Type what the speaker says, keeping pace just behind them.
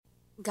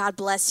God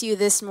bless you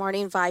this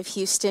morning, Vive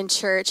Houston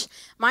Church.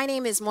 My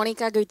name is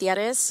Monica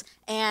Gutierrez,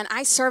 and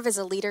I serve as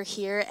a leader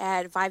here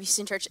at Vive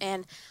Houston Church.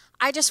 And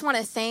I just want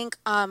to thank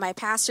my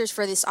pastors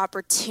for this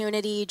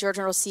opportunity, George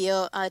and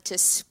Rocio, to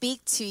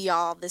speak to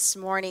y'all this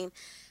morning.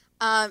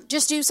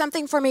 Just do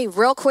something for me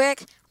real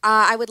quick.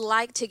 I would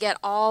like to get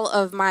all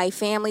of my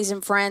families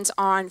and friends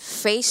on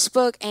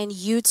Facebook and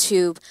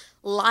YouTube.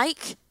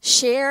 Like,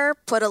 share,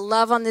 put a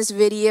love on this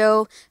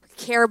video,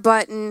 care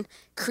button,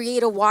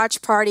 create a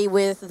watch party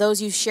with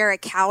those you share a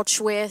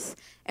couch with.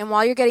 And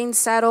while you're getting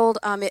settled,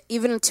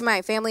 even to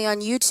my family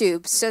on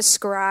YouTube,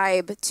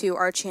 subscribe to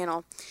our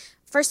channel.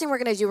 First thing we're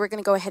going to do, we're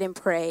going to go ahead and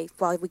pray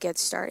while we get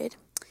started.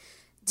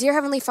 Dear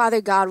Heavenly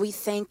Father God, we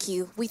thank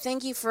you. We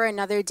thank you for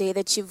another day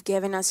that you've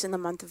given us in the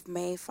month of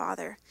May,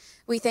 Father.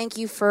 We thank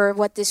you for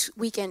what this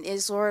weekend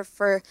is, Lord,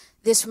 for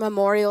this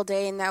Memorial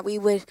Day, and that we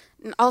would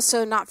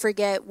also not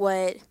forget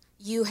what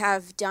you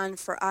have done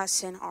for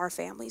us and our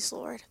families,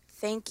 Lord.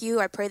 Thank you.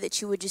 I pray that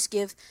you would just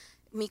give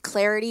me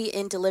clarity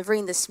in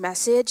delivering this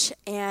message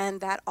and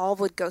that all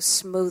would go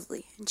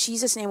smoothly. In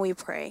Jesus' name we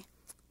pray.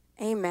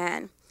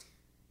 Amen.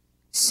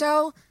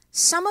 So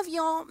some of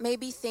y'all may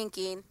be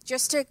thinking,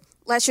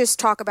 let's just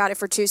talk about it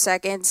for 2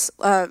 seconds.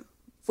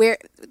 Where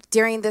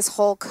during this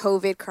whole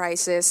COVID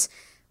crisis,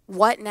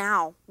 what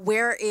now?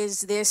 Where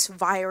is this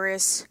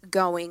virus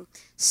going?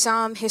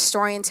 Some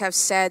historians have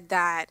said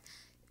that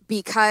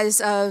because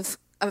of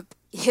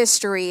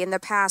history in the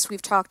past,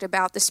 we've talked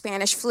about the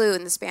Spanish flu,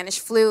 and the Spanish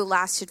flu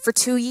lasted for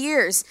 2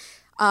 years.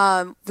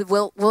 Will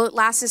it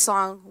last this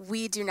long?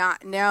 We do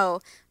not know,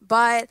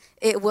 but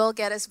it will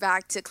get us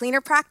back to cleaner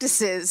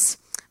practices.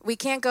 We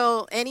can't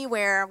go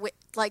anywhere,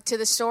 like to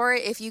the store.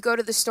 If you go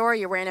to the store,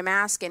 you're wearing a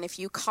mask, and if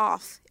you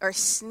cough or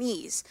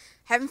sneeze,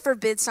 heaven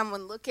forbid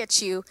someone look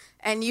at you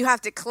and you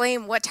have to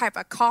claim what type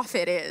of cough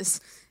it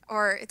is.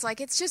 Or it's like,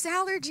 it's just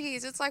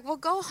allergies. It's like, well,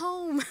 go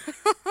home.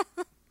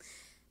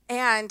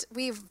 And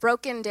we've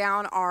broken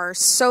down our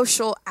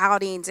social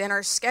outings, and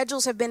our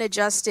schedules have been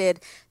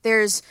adjusted.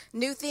 There's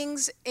new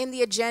things in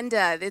the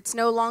agenda. It's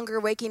no longer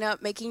waking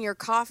up, making your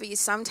coffee.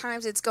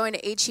 Sometimes it's going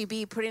to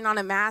H-E-B, putting on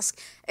a mask,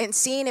 and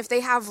seeing if they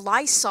have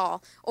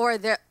Lysol or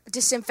the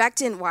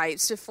disinfectant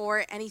wipes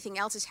before anything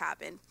else has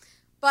happened.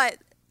 But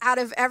out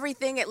of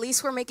everything, at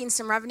least we're making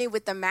some revenue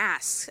with the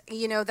masks.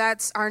 You know,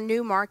 that's our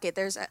new market.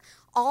 There's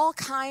all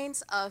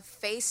kinds of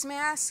face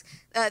masks,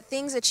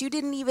 things that you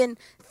didn't even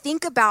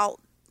think about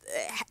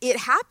it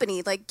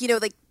happening. Like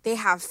they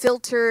have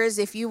filters.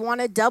 If you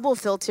want a double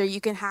filter, you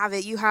can have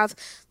it. You have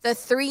the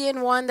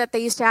 3-in-1 that they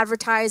used to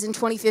advertise in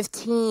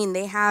 2015.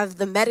 They have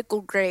the medical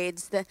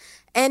grades, the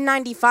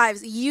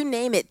N95s, you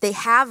name it, they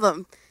have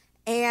them.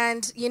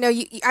 And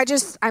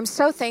I'm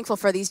so thankful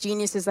for these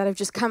geniuses that have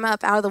just come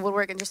up out of the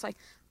woodwork and just like,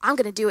 I'm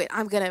gonna do it.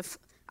 I'm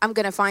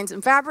gonna find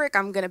some fabric.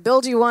 I'm gonna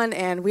build you one,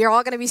 and we are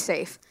all gonna be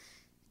safe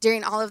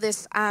during all of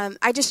this.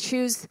 I just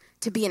choose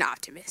to be an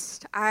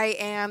optimist. I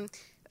am.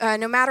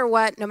 No matter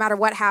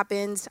what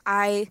happens,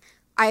 I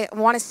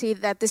want to see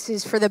that this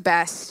is for the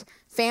best.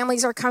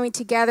 Families are coming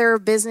together,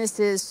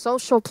 businesses,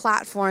 social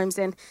platforms,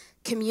 and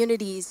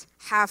communities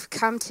have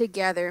come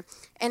together.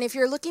 And if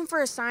you're looking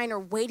for a sign or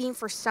waiting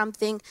for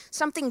something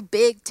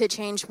big to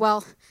change,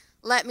 well,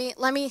 let me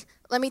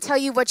tell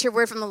you what your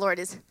word from the Lord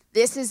is.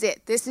 This is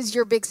it. This is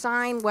your big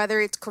sign, whether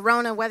it's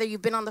Corona, whether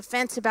you've been on the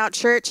fence about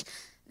church,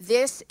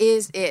 this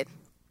is it.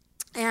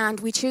 And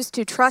we choose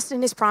to trust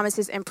in his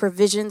promises and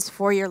provisions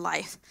for your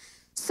life.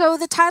 So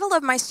the title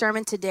of my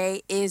sermon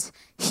today is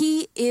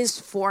He is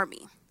For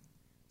Me.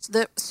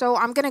 So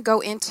I'm going to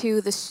go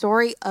into the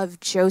story of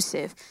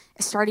Joseph,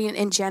 starting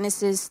in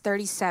Genesis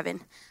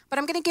 37. But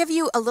I'm going to give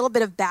you a little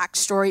bit of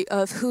backstory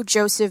of who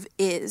Joseph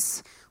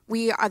is.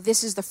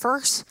 This is the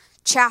first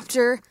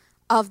chapter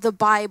of the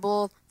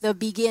Bible, the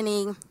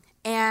beginning,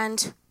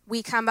 and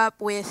we come up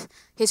with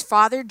his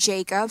father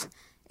Jacob,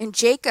 and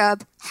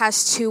Jacob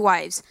has 2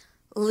 wives,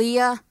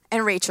 Leah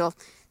and Rachel.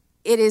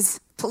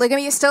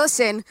 Polygamy is still a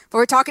sin, but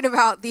we're talking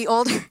about the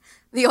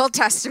Old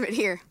Testament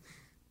here.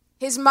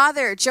 His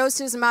mother,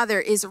 Joseph's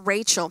mother, is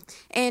Rachel,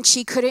 and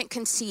she couldn't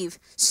conceive.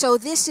 So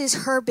this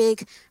is her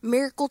big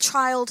miracle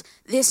child.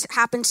 This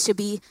happens to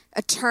be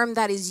a term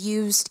that is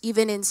used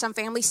even in some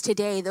families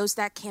today, those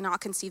that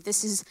cannot conceive.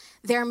 This is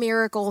their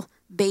miracle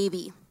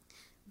baby.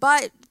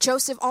 But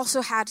Joseph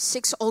also had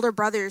 6 older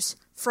brothers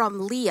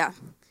from Leah.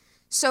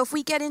 So if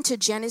we get into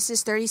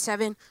Genesis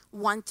 37,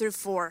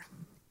 1-4,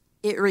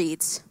 it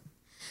reads,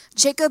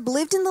 Jacob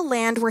lived in the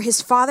land where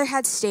his father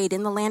had stayed,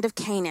 in the land of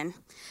Canaan.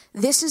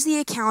 This is the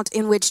account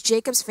in which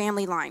Jacob's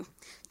family line.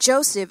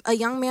 Joseph, a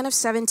young man of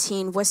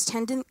 17, was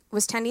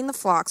tending the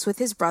flocks with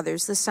his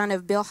brothers, the son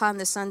of Bilhah and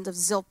the son of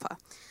Zilpah,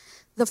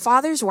 the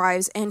father's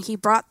wives, and he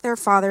brought their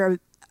father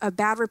a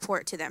bad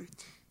report to them.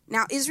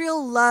 Now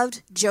Israel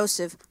loved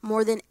Joseph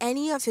more than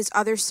any of his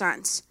other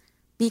sons,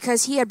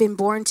 because he had been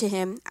born to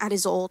him at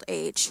his old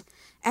age,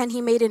 and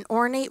he made an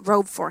ornate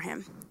robe for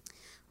him.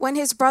 When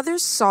his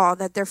brothers saw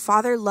that their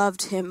father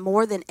loved him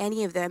more than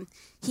any of them,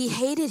 he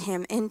hated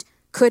him and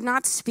could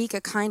not speak a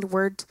kind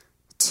word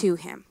to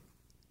him.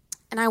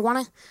 And I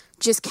want to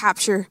just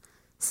capture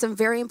some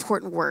very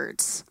important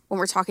words when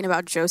we're talking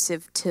about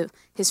Joseph to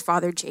his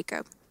father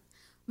Jacob.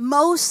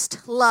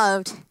 Most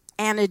loved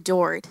and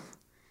adored.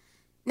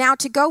 Now,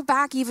 to go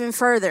back even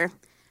further,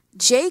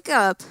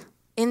 Jacob,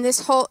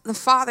 the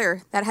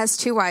father that has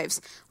two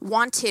wives,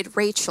 wanted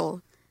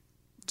Rachel,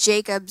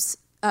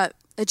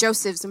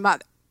 Joseph's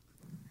mother.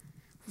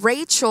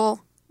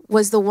 Rachel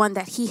was the one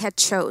that he had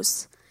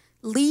chose.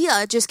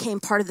 Leah just came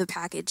part of the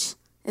package.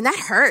 And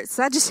that hurts.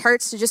 That just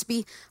hurts to just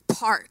be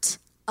part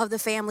of the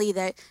family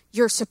that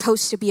you're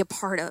supposed to be a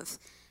part of.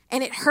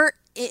 And it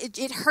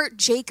hurt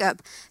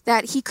Jacob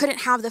that he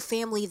couldn't have the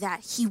family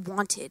that he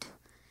wanted.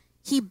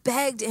 He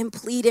begged and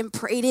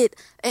pleaded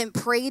and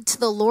prayed to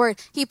the Lord.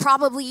 He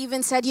probably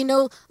even said,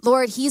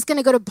 Lord, he's going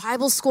to go to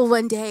Bible school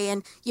one day.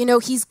 And,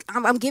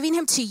 I'm giving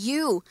him to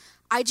you.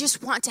 I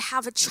just want to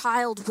have a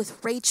child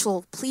with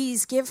Rachel.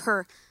 Please give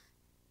her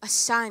a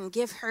son.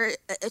 Give her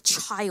a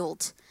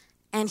child.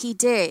 And he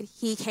did.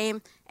 He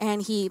came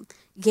and he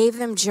gave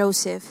them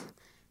Joseph.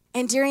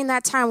 And during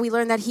that time, we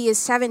learn that he is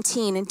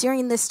 17. And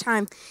during this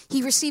time,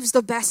 he receives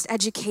the best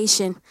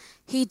education.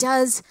 He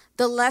does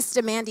the less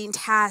demanding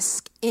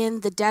task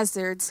in the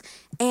deserts.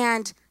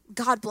 And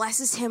God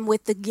blesses him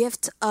with the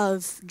gift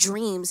of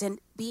dreams and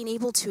being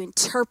able to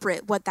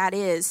interpret what that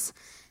is.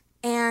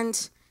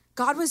 And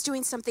God was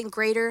doing something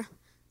greater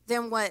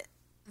than what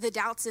the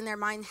doubts in their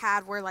mind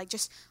had were like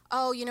just,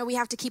 we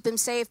have to keep him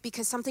safe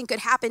because something could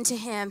happen to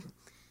him.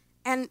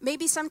 And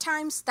maybe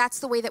sometimes that's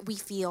the way that we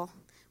feel.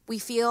 We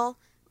feel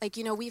like,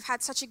 we've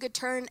had such a good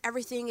turn.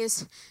 Everything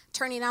is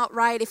turning out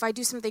right. If I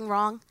do something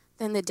wrong,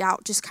 then the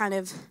doubt just kind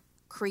of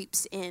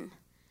creeps in.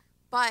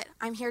 But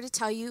I'm here to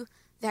tell you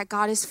that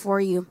God is for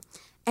you.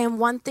 And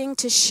one thing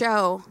to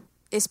show,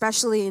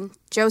 especially in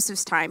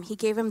Joseph's time, he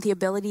gave him the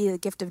ability, the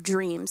gift of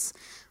dreams.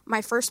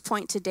 My first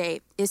point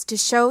today is to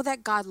show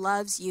that God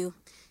loves you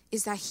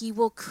is that he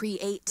will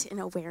create an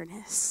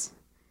awareness.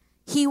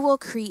 He will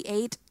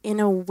create an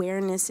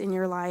awareness in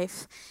your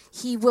life.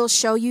 He will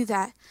show you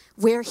that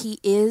where he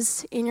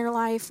is in your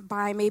life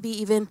by maybe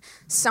even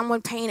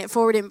someone paying it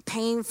forward and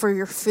paying for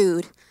your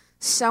food,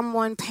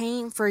 someone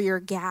paying for your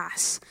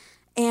gas,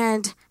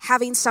 and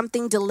having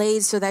something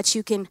delayed so that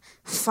you can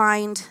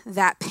find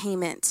that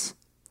payment.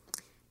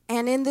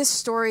 And in this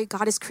story,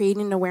 God is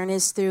creating an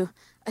awareness through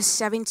a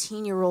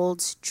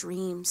 17-year-old's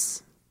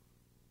dreams.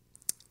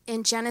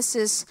 In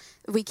Genesis,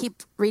 we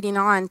keep reading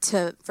on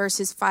to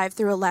verses 5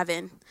 through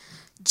 11.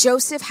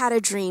 Joseph had a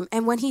dream,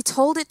 and when he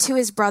told it to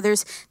his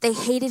brothers, they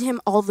hated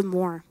him all the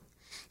more.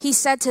 He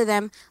said to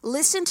them,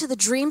 "Listen to the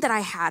dream that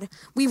I had.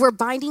 We were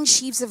binding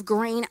sheaves of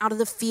grain out of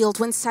the field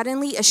when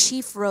suddenly a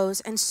sheaf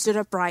rose and stood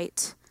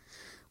upright.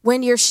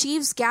 When your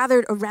sheaves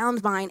gathered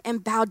around mine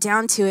and bowed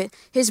down to it,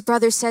 his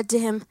brothers said to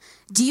him,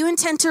 'Do you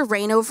intend to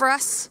reign over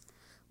us?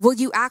 Will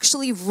you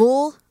actually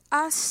rule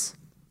us?'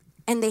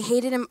 And they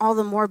hated him all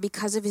the more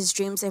because of his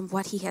dreams and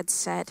what he had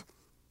said."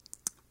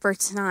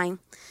 Verse 9.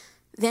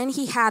 Then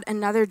he had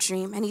another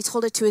dream, and he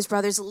told it to his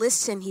brothers.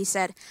 "Listen," he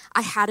said,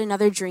 "I had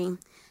another dream.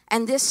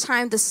 And this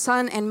time the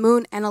sun and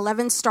moon and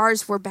 11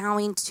 stars were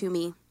bowing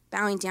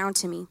down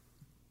to me."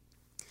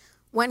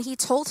 When he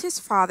told his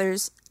father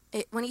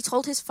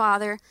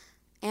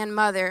and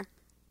mother,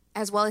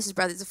 as well as his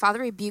brothers, the father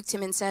rebuked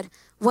him and said,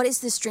 "What is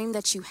this dream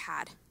that you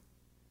had?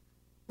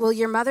 Will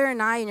your mother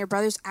and I and your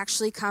brothers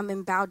actually come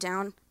and bow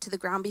down to the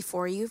ground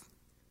before you?"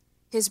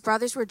 His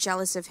brothers were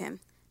jealous of him,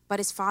 but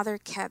his father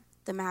kept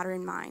the matter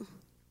in mind.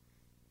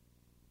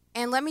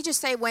 And let me just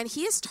say, when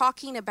he is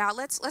talking about,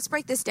 let's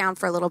break this down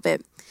for a little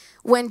bit.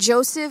 When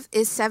Joseph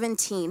is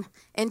 17,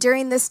 and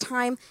during this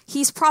time,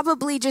 he's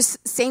probably just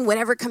saying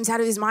whatever comes out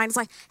of his mind. It's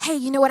like, hey,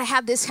 you know what? I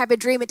had this type of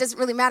dream. It doesn't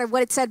really matter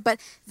what it said,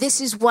 but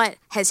this is what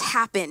has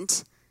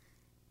happened.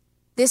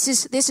 This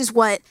is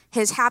what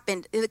has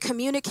happened. The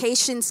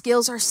communication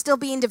skills are still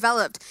being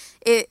developed.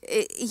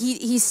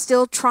 He's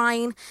still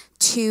trying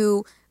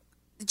to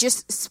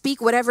just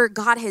speak whatever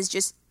God has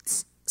just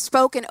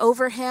spoken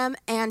over him,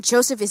 and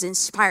Joseph is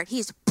inspired.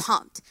 He's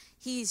pumped.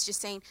 He's just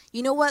saying,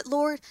 "You know what,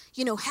 Lord?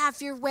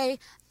 Have your way.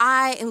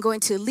 I am going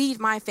to lead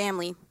my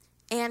family."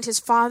 And his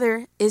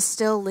father is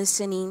still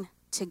listening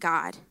to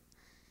God.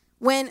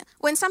 When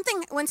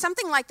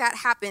something like that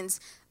happens,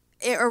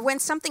 or when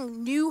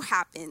something new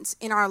happens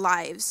in our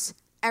lives,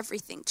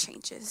 everything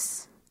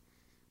changes.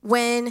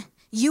 When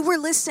you were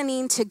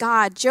listening to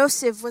God,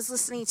 Joseph was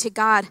listening to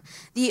God.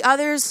 The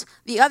others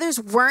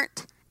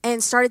weren't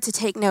and started to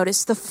take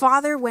notice. The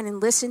father went and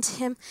listened to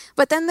him.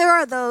 But then there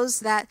are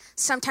those that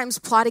sometimes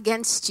plot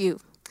against you.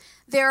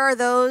 There are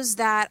those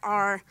that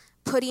are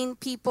putting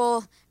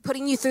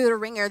you through the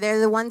ringer. They're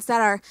the ones that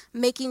are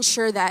making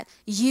sure that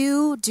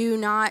you do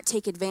not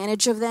take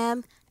advantage of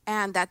them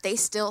and that they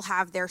still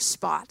have their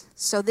spot.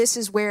 So this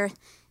is where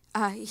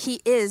he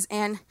is.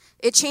 And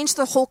it changed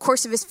the whole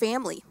course of his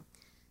family.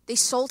 They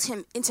sold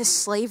him into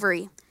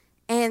slavery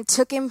and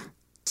took him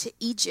to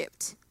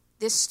Egypt.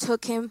 This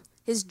took him,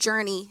 his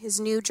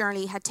new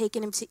journey had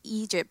taken him to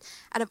Egypt.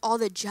 Out of all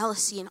the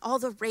jealousy and all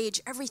the rage,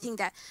 everything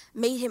that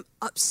made him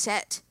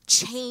upset,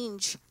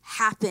 change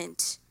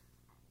happened.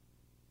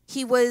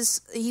 He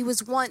was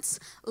once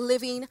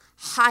living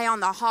high on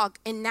the hog,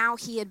 and now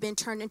he had been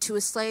turned into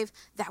a slave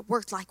that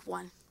worked like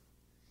one.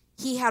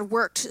 He had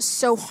worked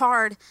so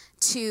hard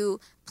to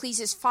please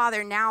his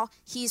father. Now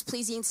he's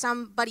pleasing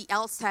somebody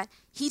else that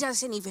he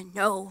doesn't even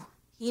know.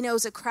 He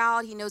knows a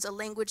crowd. He knows a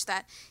language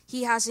that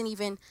he hasn't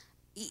even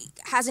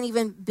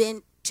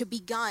been to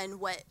begun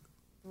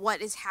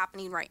what is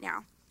happening right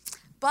now.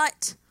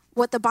 But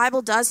what the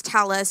Bible does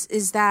tell us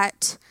is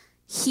that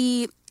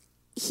he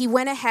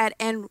went ahead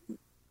and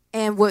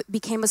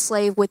became a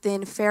slave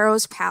within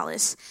Pharaoh's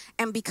palace.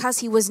 And because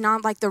he was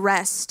not like the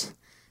rest,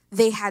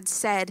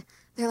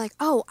 they're like,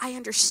 oh, I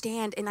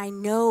understand, and I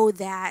know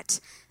that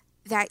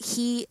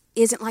he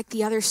isn't like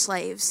the other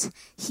slaves.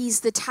 He's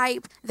the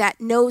type that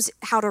knows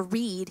how to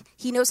read.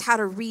 He knows how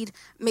to read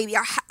maybe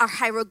our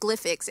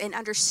hieroglyphics and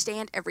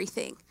understand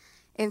everything.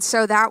 And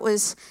so that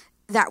was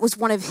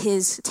one of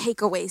his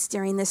takeaways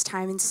during this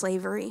time in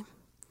slavery.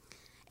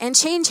 And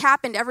change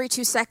happened every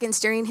 2 seconds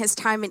during his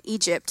time in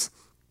Egypt.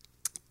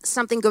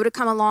 Something good would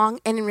come along,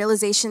 and in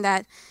realization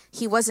that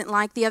he wasn't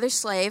like the other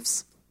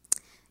slaves.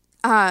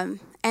 And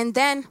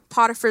then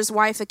Potiphar's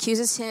wife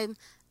accuses him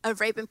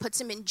of rape and puts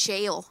him in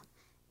jail.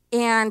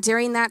 And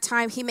during that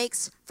time, he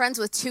makes friends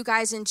with 2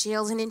 guys in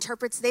jails and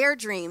interprets their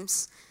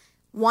dreams.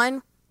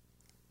 One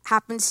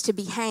happens to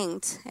be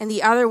hanged, and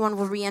the other one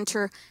will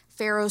re-enter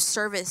Pharaoh's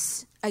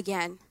service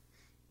again.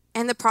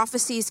 And the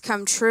prophecies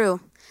come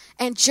true.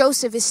 And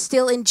Joseph is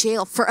still in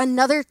jail for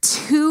another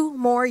 2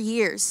 more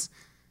years.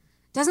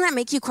 Doesn't that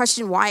make you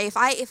question why?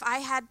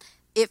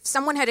 If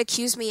someone had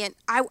accused me, and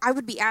I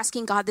would be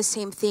asking God the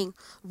same thing.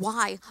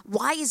 Why?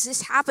 Why is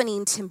this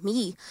happening to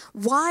me?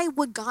 Why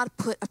would God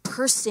put a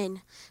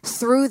person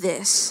through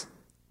this?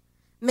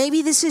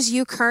 Maybe this is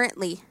you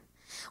currently.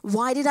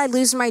 Why did I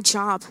lose my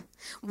job?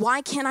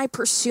 Why can't I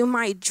pursue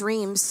my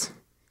dreams?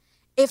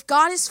 If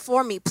God is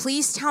for me,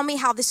 please tell me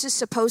how this is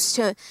supposed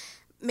to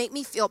make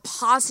me feel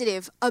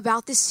positive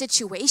about this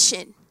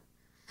situation.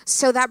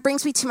 So that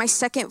brings me to my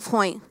second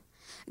point.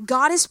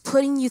 God is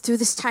putting you through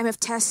this time of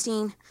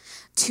testing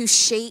to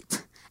shape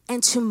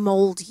and to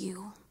mold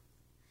you.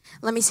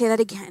 Let me say that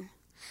again.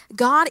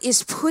 God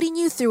is putting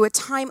you through a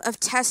time of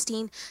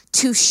testing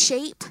to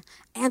shape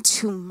and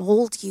to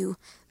mold you.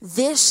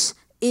 This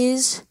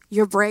is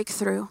your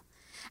breakthrough.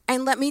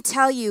 And let me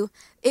tell you,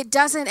 it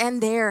doesn't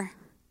end there.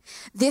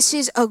 This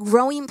is a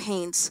growing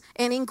pains.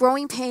 And in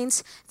growing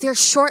pains, they're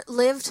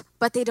short-lived,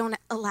 but they don't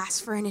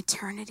last for an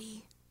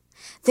eternity.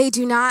 They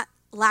do not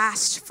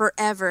last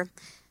forever.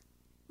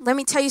 Let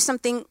me tell you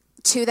something,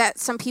 too, that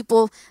some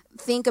people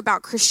think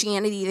about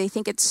Christianity. They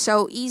think it's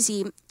so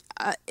easy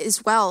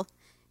as well.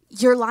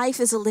 Your life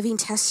is a living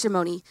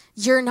testimony.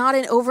 You're not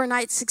an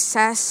overnight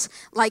success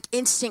like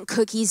instant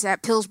cookies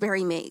that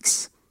Pillsbury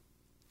makes.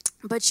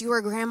 But you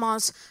are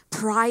grandma's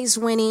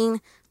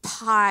prize-winning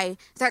pie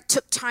that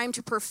took time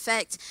to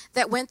perfect,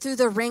 that went through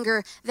the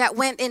ringer, that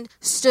went and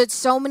stood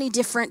so many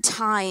different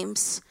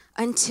times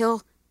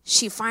until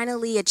she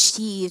finally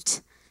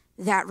achieved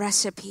that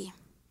recipe.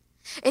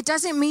 It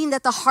doesn't mean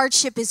that the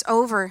hardship is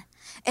over.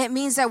 It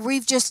means that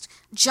we've just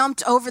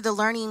jumped over the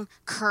learning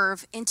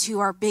curve into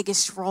our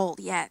biggest role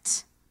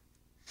yet.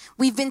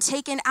 We've been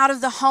taken out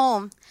of the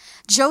home.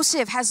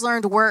 Joseph has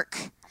learned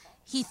work.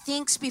 He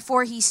thinks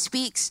before he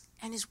speaks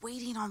and is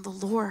waiting on the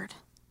Lord.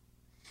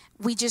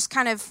 I'm just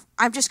kind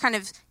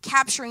of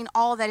capturing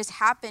all that is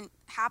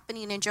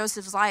happening in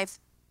Joseph's life.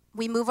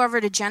 We move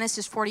over to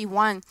Genesis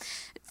 41.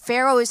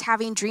 Pharaoh is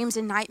having dreams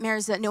and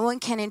nightmares that no one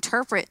can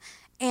interpret.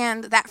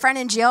 And that friend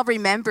in jail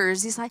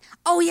remembers. He's like,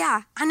 oh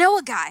yeah, I know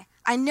a guy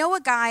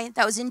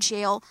that was in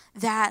jail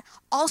that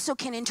also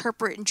can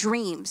interpret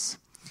dreams.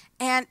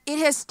 And it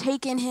has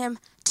taken him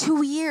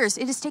 2 years.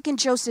 It has taken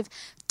Joseph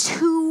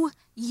 2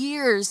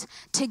 years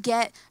to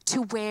get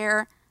to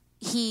where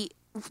he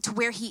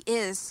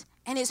is.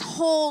 And his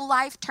whole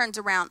life turns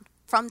around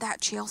from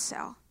that jail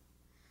cell.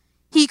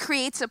 He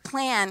creates a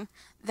plan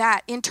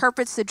that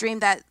interprets the dream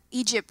that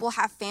Egypt will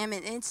have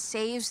famine, and it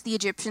saves the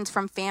Egyptians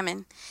from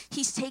famine.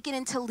 He's taken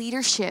into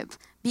leadership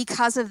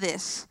because of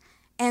this,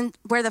 and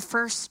where the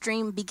first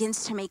dream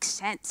begins to make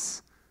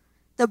sense.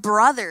 The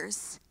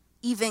brothers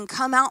even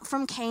come out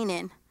from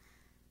Canaan,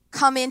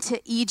 come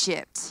into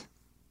Egypt,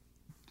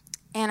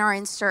 and are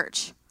in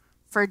search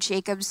for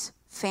Jacob's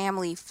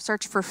family,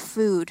 search for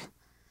food.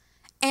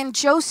 And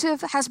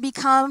Joseph has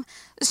become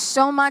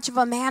so much of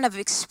a man of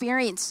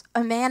experience,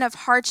 a man of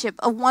hardship,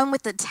 a one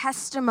with a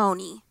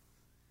testimony.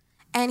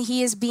 And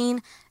he is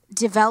being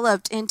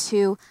developed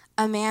into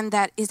a man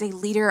that is a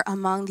leader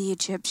among the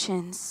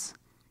Egyptians.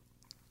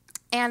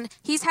 And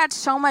he's had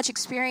so much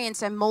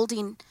experience in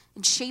molding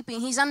and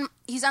shaping. He's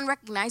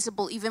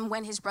unrecognizable even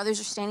when his brothers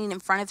are standing in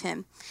front of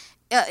him.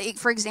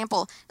 For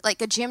example,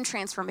 like a gym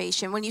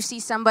transformation. When you see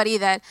somebody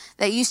that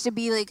used to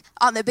be like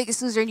on The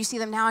Biggest Loser and you see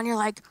them now and you're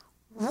like,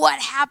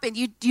 what happened?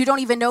 You don't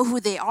even know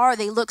who they are.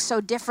 They look so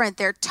different.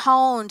 They're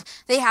toned.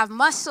 They have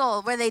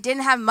muscle where they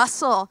didn't have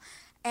muscle,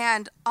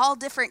 and all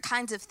different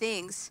kinds of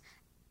things.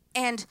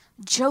 And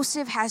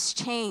Joseph has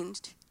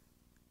changed,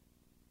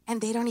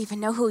 and they don't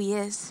even know who he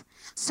is.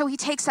 So he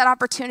takes that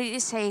opportunity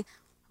to say,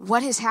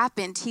 what has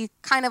happened? He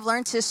kind of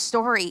learns their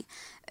story,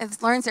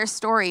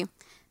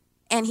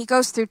 and he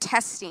goes through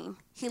testing.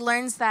 He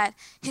learns that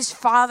his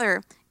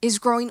father is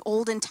growing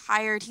old and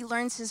tired. He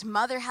learns his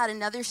mother had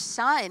another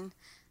son.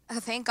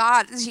 Thank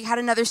God, she had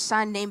another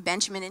son named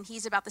Benjamin, and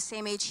he's about the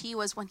same age he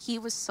was when he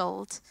was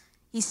sold.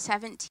 He's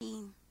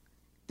 17,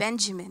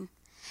 Benjamin.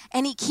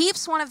 And he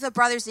keeps one of the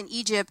brothers in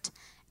Egypt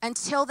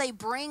until they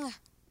bring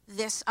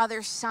this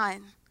other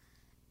son.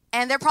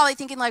 And they're probably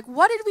thinking like,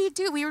 what did we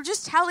do? We were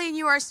just telling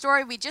you our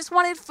story. We just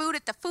wanted food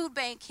at the food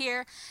bank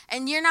here,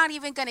 and you're not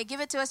even going to give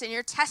it to us, and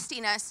you're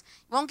testing us.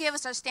 You won't give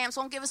us our stamps,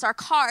 won't give us our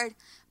card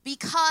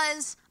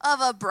because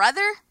of a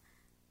brother.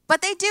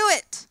 But they do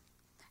it.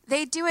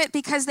 They do it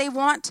because they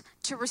want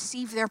to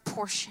receive their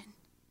portion.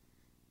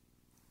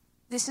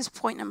 This is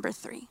point number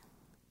 3.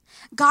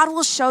 God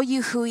will show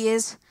you who he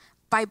is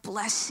by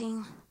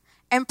blessing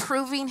and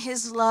proving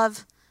his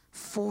love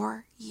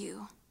for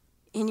you,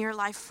 in your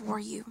life for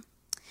you.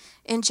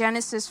 In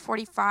Genesis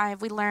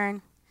 45, we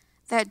learn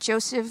that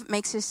Joseph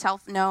makes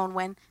himself known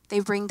when they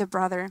bring the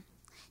brother.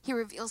 He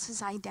reveals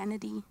his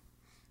identity.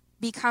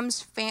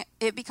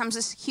 It becomes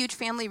this huge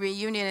family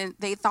reunion, and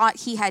they thought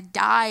he had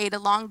died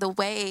along the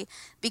way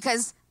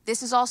because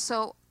this is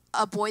also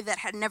a boy that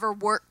had never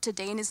worked a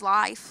day in his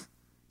life.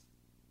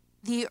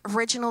 The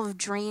original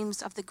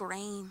dreams of the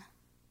grain,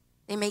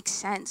 they make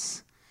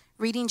sense.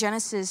 Reading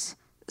Genesis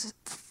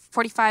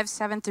 45,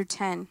 7 through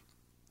 10.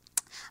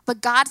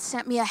 But God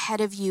sent me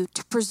ahead of you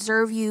to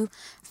preserve you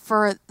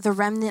for the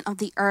remnant of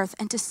the earth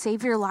and to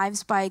save your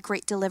lives by a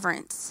great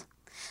deliverance.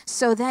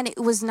 So then it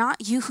was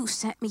not you who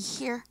sent me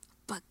here,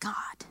 but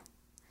God.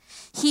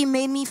 He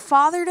made me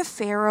father to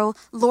Pharaoh,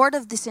 lord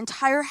of this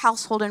entire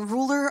household and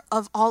ruler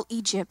of all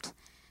Egypt.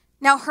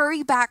 Now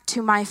hurry back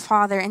to my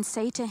father and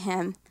say to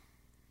him,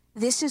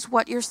 this is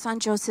what your son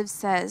Joseph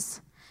says.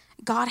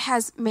 God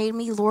has made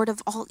me lord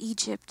of all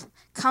Egypt.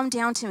 Come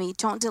down to me,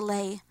 don't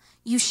delay.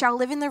 You shall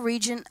live in the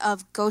region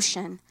of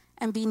Goshen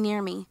and be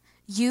near me.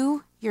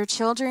 You, your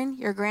children,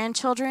 your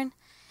grandchildren,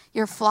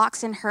 your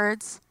flocks and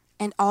herds,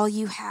 and all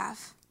you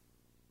have.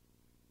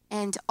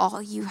 And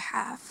all you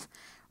have.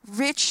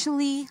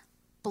 Richly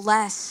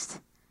blessed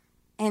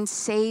and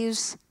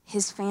saves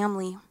his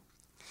family.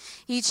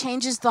 He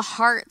changes the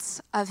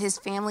hearts of his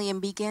family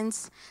and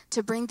begins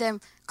to bring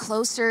them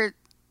closer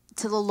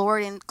to the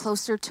Lord and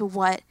closer to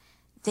what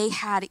they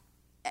had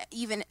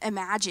even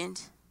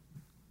imagined.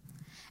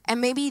 And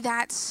maybe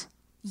that's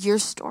your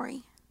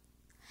story.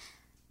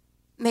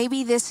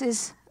 Maybe this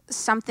is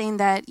something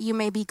that you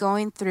may be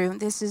going through.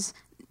 This is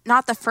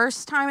not the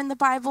first time in the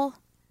Bible,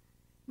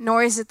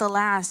 nor is it the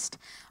last.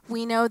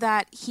 We know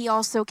that he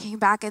also came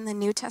back in the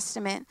New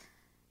Testament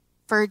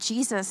for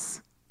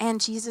Jesus,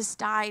 and Jesus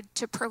died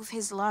to prove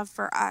his love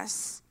for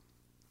us.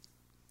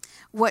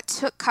 What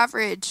took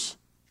coverage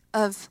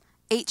of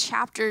 8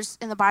 chapters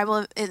in the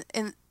Bible,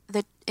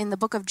 in the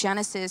book of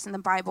Genesis in the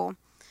Bible,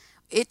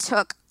 it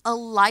took a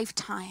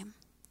lifetime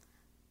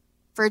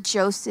for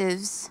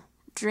Joseph's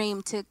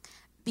dream to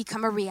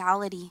become a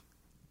reality,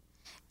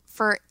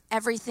 for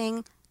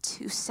everything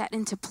to set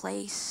into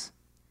place.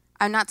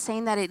 I'm not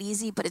saying that it's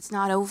easy, but it's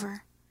not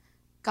over.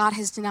 God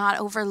has not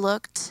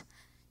overlooked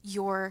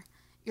your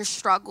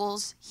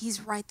struggles.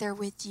 He's right there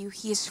with you.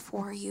 He is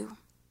for you.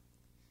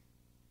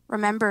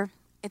 Remember,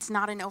 it's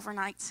not an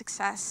overnight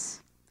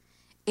success.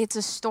 It's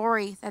a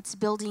story that's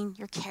building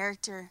your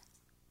character,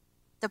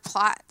 the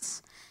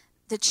plots,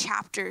 the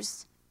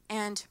chapters,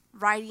 and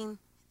writing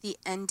the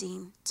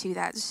ending to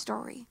that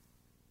story.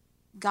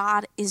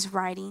 God is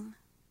writing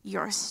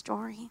your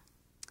story.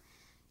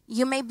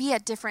 You may be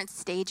at different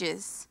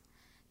stages.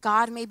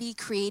 God may be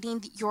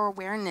creating your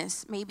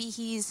awareness. Maybe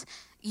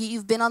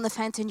you've been on the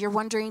fence and you're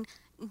wondering,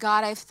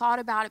 God, I've thought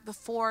about it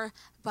before,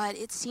 but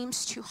it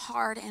seems too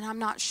hard and I'm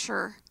not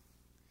sure.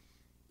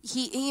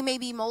 He may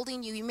be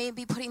molding you. He may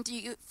be putting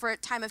you for a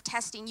time of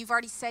testing. You've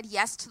already said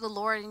yes to the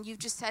Lord and you've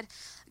just said,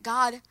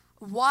 God,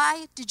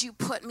 why did you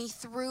put me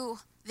through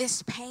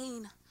this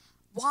pain?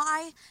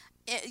 Why?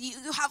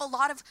 You have a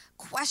lot of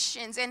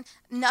questions and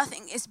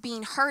nothing is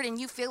being heard and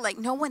you feel like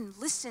no one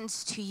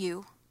listens to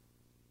you.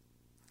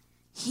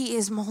 He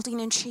is molding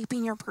and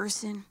shaping your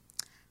person.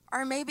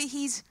 Or maybe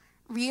he's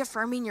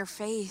reaffirming your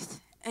faith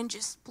and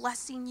just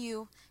blessing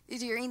you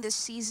during this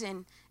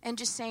season and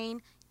just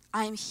saying,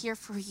 I'm here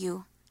for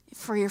you,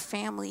 for your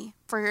family,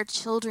 for your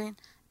children,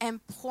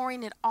 and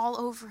pouring it all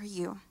over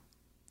you.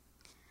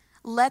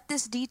 Let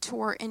this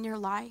detour in your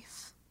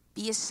life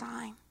be a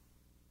sign.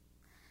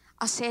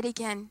 I'll say it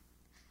again.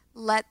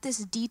 Let this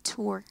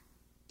detour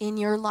in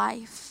your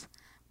life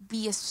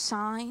be a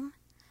sign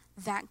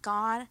that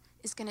God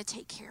is going to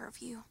take care of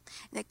you,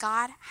 that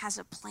God has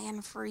a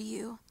plan for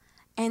you,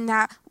 and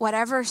that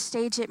whatever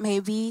stage it may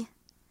be,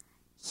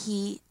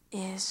 he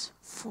is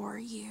for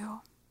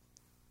you.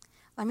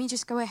 Let me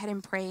just go ahead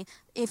and pray.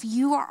 If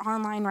you are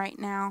online right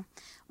now,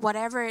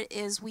 whatever it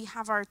is, we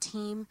have our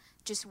team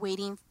just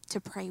waiting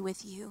to pray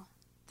with you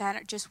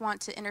that just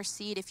want to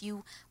intercede. If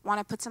you want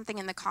to put something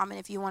in the comment,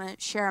 if you want to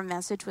share a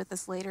message with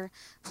us later,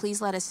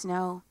 please let us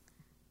know.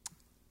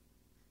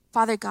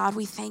 Father God,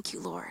 we thank you,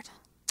 Lord.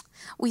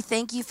 We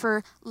thank you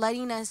for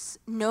letting us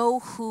know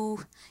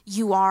who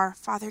you are,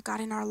 Father God,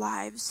 in our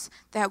lives,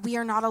 that we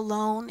are not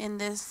alone in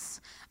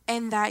this,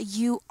 and that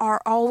you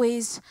are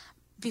always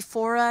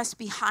before us,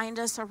 behind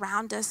us,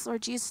 around us,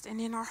 Lord Jesus,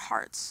 and in our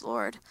hearts,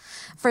 Lord.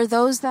 For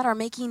those that are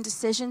making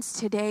decisions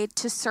today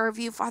to serve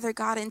you, Father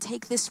God, and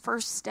take this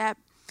first step,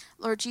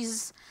 Lord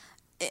Jesus,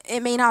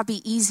 it may not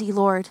be easy,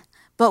 Lord,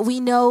 but we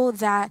know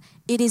that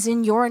it is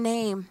in your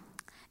name.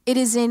 It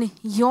is in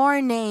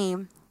your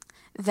name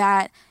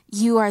that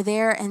you are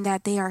there and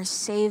that they are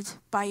saved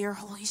by your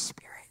Holy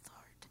Spirit,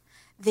 Lord.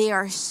 They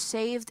are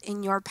saved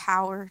in your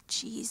power,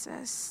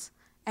 Jesus.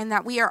 And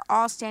that we are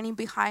all standing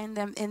behind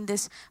them in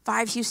this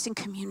Vive Houston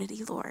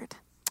community, Lord.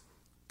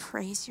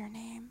 Praise your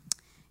name.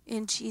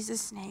 In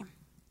Jesus' name,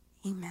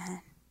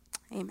 amen.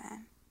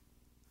 Amen.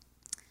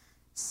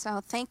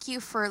 So thank you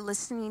for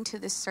listening to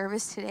this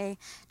service today.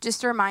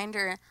 Just a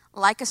reminder,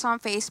 like us on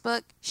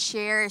Facebook,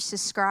 share,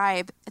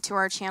 subscribe to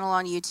our channel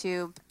on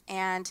YouTube,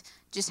 and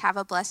just have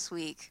a blessed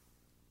week.